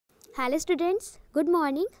Hello students, good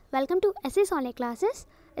morning. Welcome to SS online classes.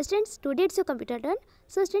 Students, today it's your computer turn.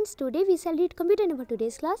 So students, today we shall read computer number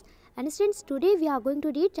today's class. And students, today we are going to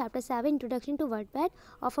read chapter 7 introduction to WordPad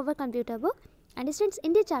of our computer book. And students,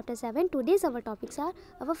 in this chapter 7, today's our topics are,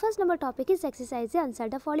 our first number topic is exercise A, answer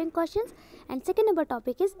the following questions. And second number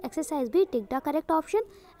topic is exercise B, tick the correct option.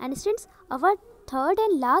 And students, our third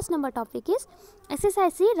and last number topic is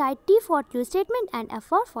exercise C, write T for true statement and F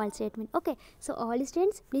for false statement. Okay, so all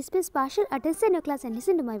students, please pay partial attention in your class and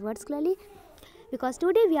listen to my words clearly, because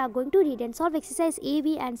today we are going to read and solve exercise A,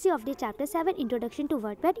 B and C of the chapter 7 introduction to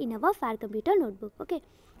WordPad in our Fire Computer notebook. Okay,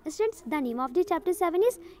 students, the name of the chapter 7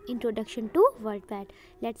 is Introduction to WordPad.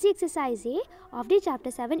 Let's see exercise A of the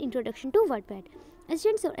chapter 7 introduction to WordPad.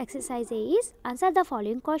 Students, your exercise A is answer the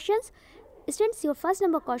following questions. Students, your first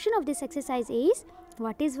number question of this exercise is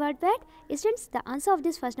what is WordPad? Students, the answer of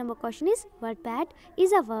this first number question is WordPad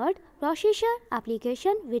is a word processor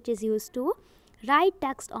application which is used to write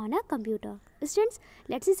text on a computer. Students,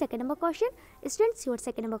 let's see second number question. Students, your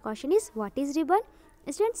second number question is what is ribbon?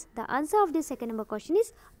 Students, the answer of this second number question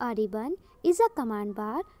is a ribbon is a command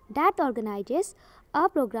bar that organizes a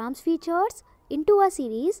program's features into a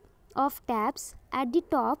series of tabs at the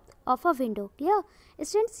top of a window. Clear?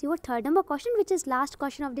 Students, your third number question, which is last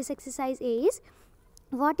question of this exercise A, is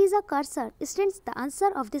what is a cursor? Students, the answer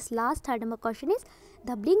of this last third number question is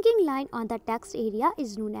the blinking line on the text area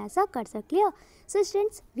is known as a cursor. Clear? So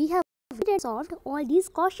students, we have solved all these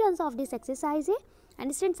questions of this exercise A.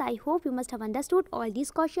 And students, I hope you must have understood all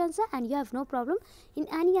these questions and you have no problem in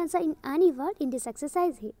any answer in any word in this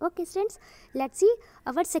exercise here. Okay students, let's see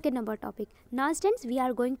our second number topic. Now students, we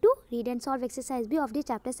are going to read and solve exercise B of the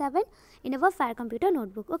chapter 7 in our Fire Computer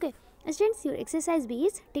notebook. Okay students, your exercise B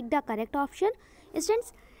is tick the correct option.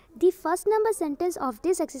 Students, the first number sentence of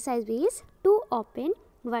this exercise B is to open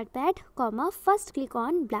WordPad, first click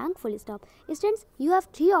on blank full stop. Students, you have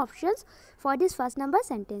three options for this first number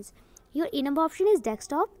sentence. Your A number option is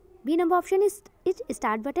desktop, B number option is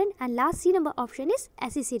start button and last C number option is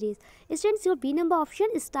SE series. Students, your B number option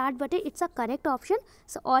is start button, it's a correct option.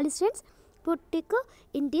 So all students put tick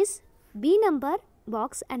in this B number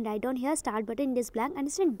box and write down here start button in this blank.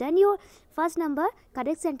 Understand? Then your first number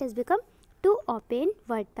correct sentence become to open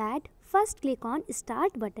WordPad, first click on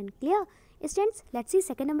start button. Clear? Students, let's see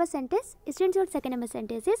second number sentence. Students, your second number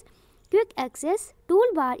sentence is quick access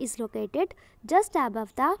toolbar is located just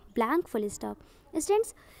above the blank full stop.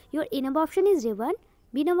 Students, your A number option is ribbon,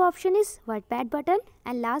 B number option is WordPad button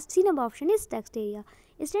and last C number option is text area.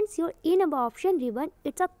 Students, your A number option ribbon,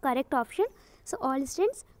 it's a correct option. So all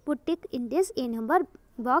students put tick in this A number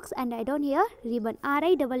box and write down here ribbon,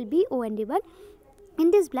 RIBBON ribbon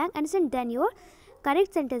in this blank. Understand? Then your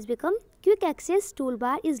correct sentence become quick access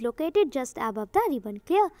toolbar is located just above the ribbon.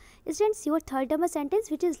 Clear? Students, your third number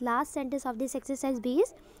sentence, which is last sentence of this exercise B,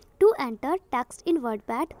 is to enter text in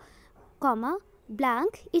WordPad,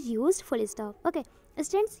 blank is used full stop. Okay.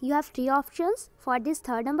 Students, you have three options for this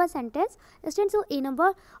third number sentence. Students, so A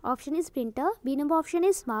number option is printer, B number option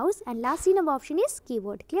is mouse and last C number option is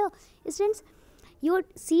keyboard. Clear? Students, your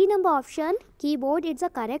C number option keyboard is a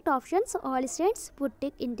correct option. So all students put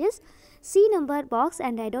tick in this C number box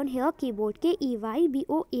and write down here keyboard,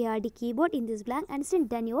 KEYBOARD keyboard in this blank. Understand?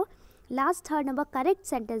 Then your last third number correct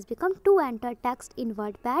sentence become to enter text in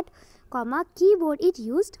WordPad, keyboard is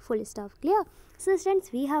used full stop. Clear? So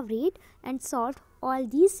students, we have read and solved all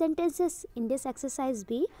these sentences in this exercise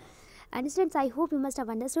B. And students, I hope you must have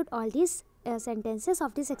understood all these sentences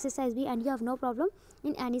of this exercise B and you have no problem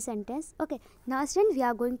in any sentence. Okay, now students, we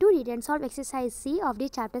are going to read and solve exercise C of the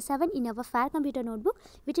chapter 7 in our Fire Computer notebook,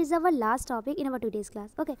 which is our last topic in our today's class.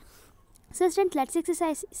 Okay, so students, let's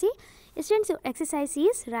exercise C. Students, your exercise C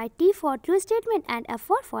is write T for true statement and F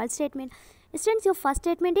for false statement. Students, your first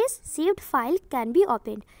statement is saved file can be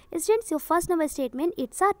opened. Students, your first number statement,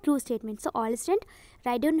 it's a true statement. So all students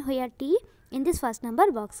write down here T in this first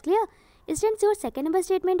number box. Clear? Students, your second number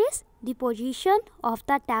statement is the position of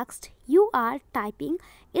the text you are typing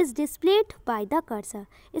is displayed by the cursor.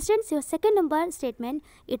 Students, your second number statement,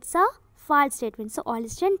 it's a false statement. So all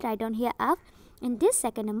students write down here F in this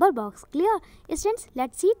second number box. Clear? Students,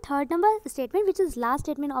 let's see third number statement, which is last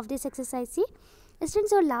statement of this exercise C.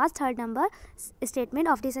 Students, your last third number statement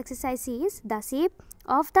of this exercise C is the shape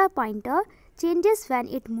of the pointer changes when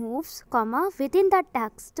it moves, within the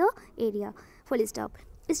text area, full stop.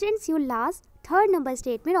 Students, your last third number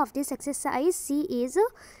statement of this exercise C is a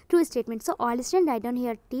true statement. So all students write down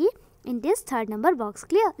here T in this third number box.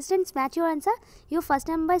 Clear? Students, match your answer. Your first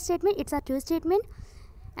number statement, it's a true statement.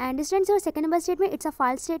 And students, your second number statement, it's a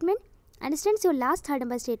false statement. And students, your last third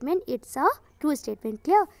number statement, it's a true statement.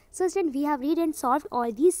 Clear? So students, we have read and solved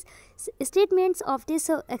all these statements of this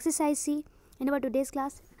exercise C in our today's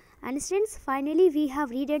class. And students, finally we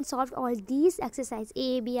have read and solved all these exercise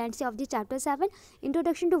A, B and C of the chapter 7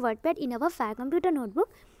 Introduction to WordPad in our Fair Computer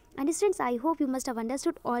notebook. And students, I hope you must have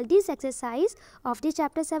understood all these exercise of the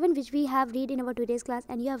chapter 7 which we have read in our today's class,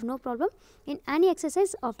 and you have no problem in any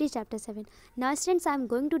exercise of the chapter 7. Now students, I am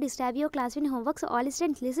going to describe your classroom homework, so all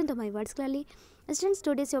students listen to my words clearly. Students,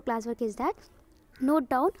 today's your classwork is that note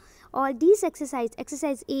down all these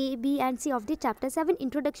exercise A, B and C of the chapter 7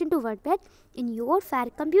 Introduction to WordPad in your Fair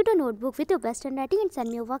Computer notebook with your best handwriting and send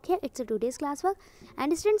me your work here. It's a today's classwork.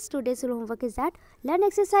 And students, today's homework is that learn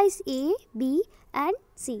exercise A, B and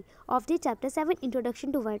C of the chapter 7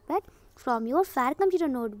 Introduction to WordPad from your Fair Computer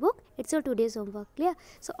notebook. It's your today's homework. Clear?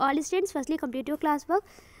 So all students, firstly complete your classwork.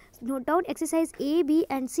 Note down exercise A, B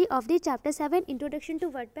and C of the chapter 7 Introduction to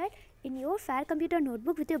WordPad in your Fair Computer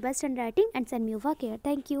notebook with your best handwriting and send me your work here.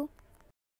 Thank you.